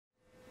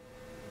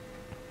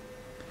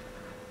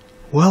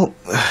Well,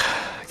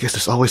 I guess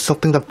there's always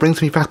something that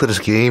brings me back to this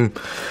game.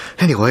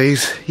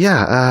 Anyways,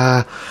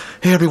 yeah,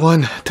 hey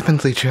everyone,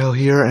 Definitely Joe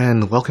here,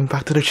 and welcome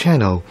back to the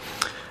channel.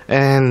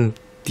 And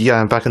yeah,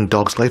 I'm back in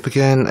Dog's Life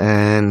again,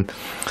 and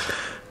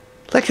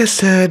like I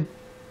said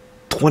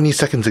 20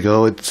 seconds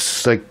ago,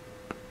 it's like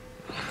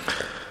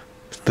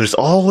there's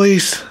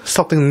always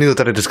something new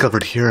that I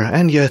discovered here,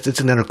 and yes, it's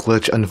another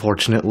glitch,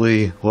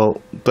 unfortunately.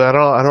 Well, but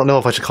I don't know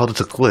if I should call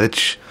this a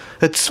glitch.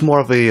 It's more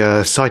of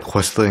a side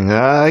quest thing.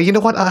 You know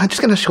what? I'm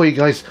just gonna show you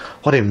guys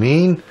what I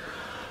mean.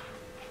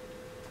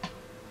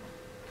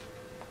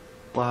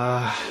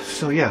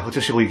 So yeah, I'll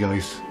just show you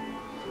guys.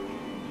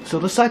 So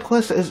the side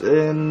quest is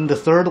in the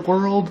third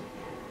world,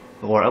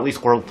 or at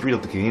least world 3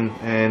 of the game,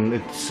 and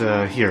it's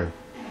here.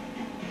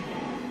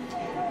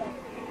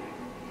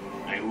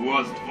 I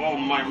lost all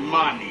my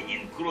money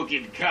in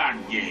crooked card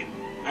game.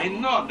 I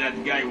know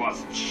that guy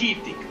was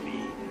cheating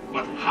me,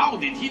 but how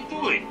did he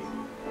do it?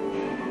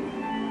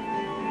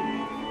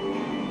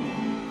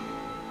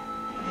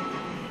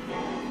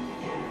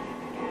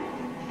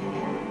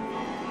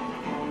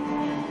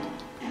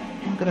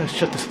 I'm gonna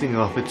shut this thing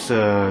off. It's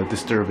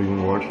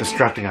disturbing, or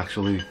distracting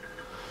actually.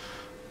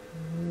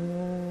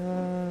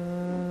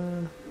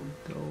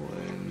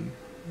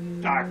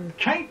 I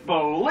can't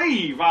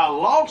believe I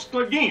lost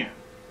again.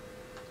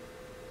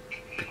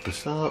 Pick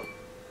this up.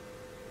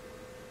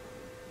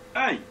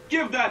 Hey,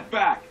 give that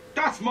back.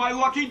 That's my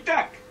lucky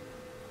deck.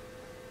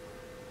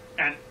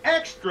 An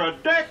extra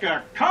deck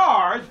of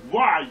cards?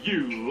 Why,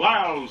 you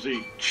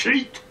lousy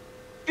cheat.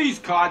 These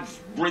cards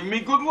bring me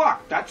good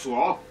luck, that's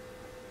all.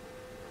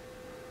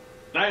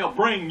 They'll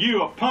bring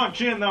you a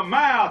punch in the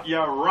mouth, you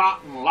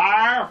rotten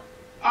liar.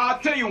 I'll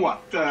tell you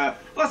what,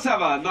 let's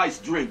have a nice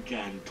drink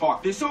and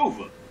talk this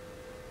over.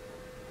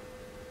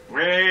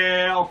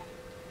 Well,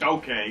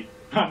 okay.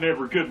 I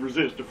never could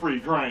resist a free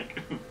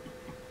drink.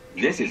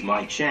 This is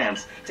my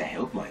chance to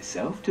help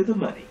myself to the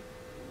money.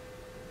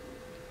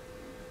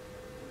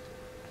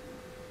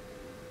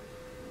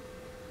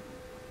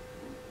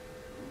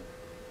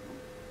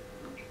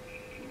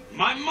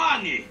 My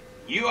money!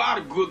 You are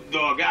a good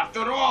dog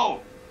after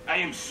all. I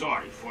am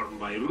sorry for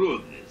my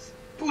rudeness.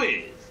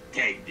 Please,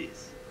 take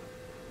this.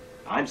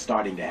 I'm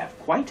starting to have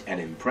quite an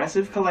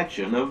impressive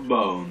collection of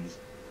bones.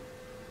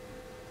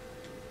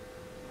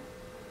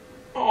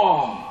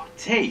 Oh,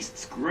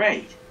 tastes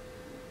great.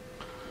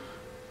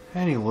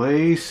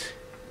 Anyways,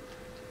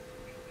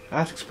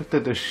 as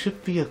expected, there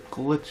should be a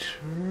glitch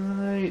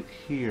right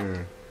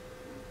here.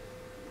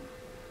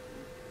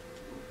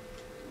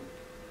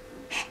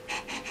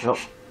 Nope.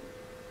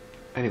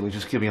 Anyway,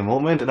 just give me a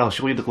moment and I'll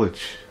show you the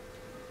glitch.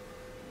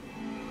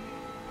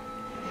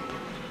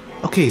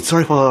 Okay,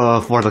 sorry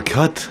for the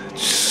cut.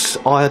 Just,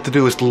 all I had to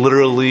do is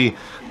literally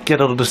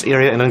get out of this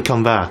area and then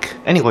come back.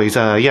 Anyways,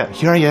 yeah,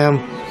 here I am,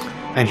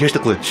 and here's the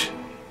glitch.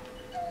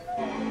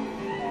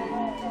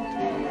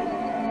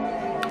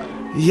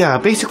 Yeah,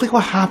 basically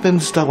what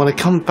happens is that when I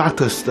come back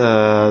to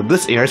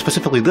this area,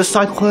 specifically this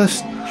side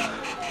quest,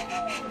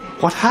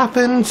 what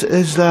happens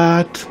is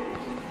that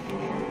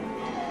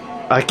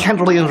I can't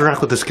really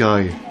interact with this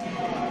guy.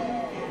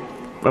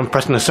 I'm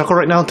pressing the circle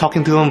right now,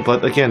 talking to him,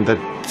 but again,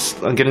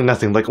 I'm getting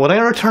nothing. Like, when I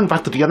return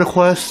back to the other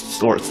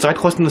quests, or side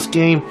quests in this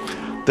game,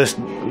 there's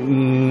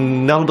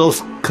none of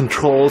those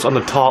controls on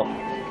the top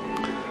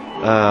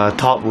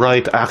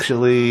right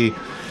actually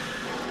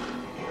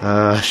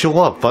show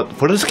up. But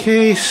for this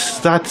case,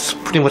 that's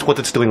pretty much what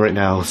it's doing right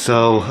now.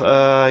 So,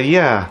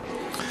 yeah.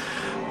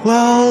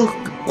 Well,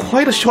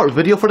 quite a short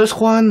video for this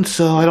one,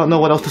 so I don't know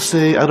what else to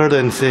say other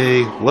than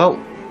say, well,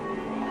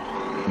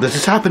 this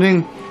is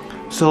happening.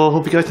 So I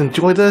hope you guys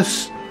enjoy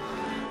this.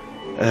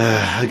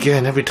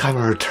 Again, every time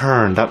I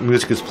return, that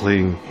music is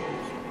playing.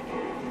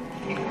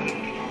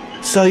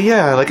 So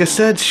yeah, like I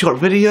said, short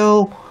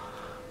video.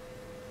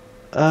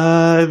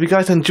 If you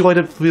guys enjoyed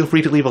it, feel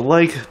free to leave a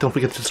like. Don't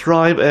forget to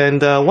subscribe.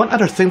 And one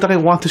other thing that I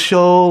want to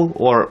show,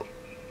 or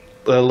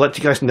let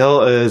you guys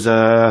know, is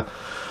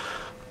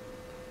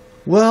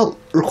well,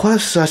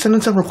 requests. Send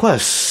in some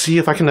requests. See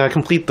if I can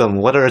complete them.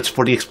 Whether it's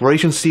for the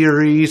exploration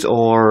series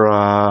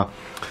or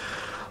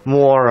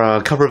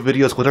more cover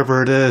videos,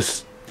 whatever it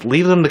is.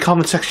 Leave them in the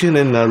comment section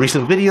in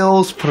recent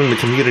videos, put them in the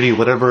community,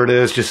 whatever it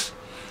is. Just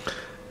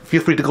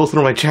feel free to go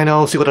through my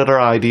channel, see what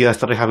other ideas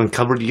that I haven't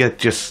covered yet.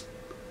 Just,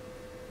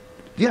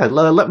 yeah,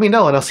 let me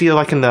know and I'll see if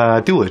I can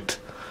do it.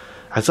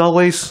 As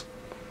always,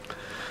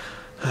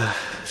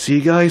 see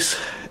you guys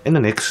in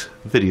the next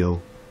video.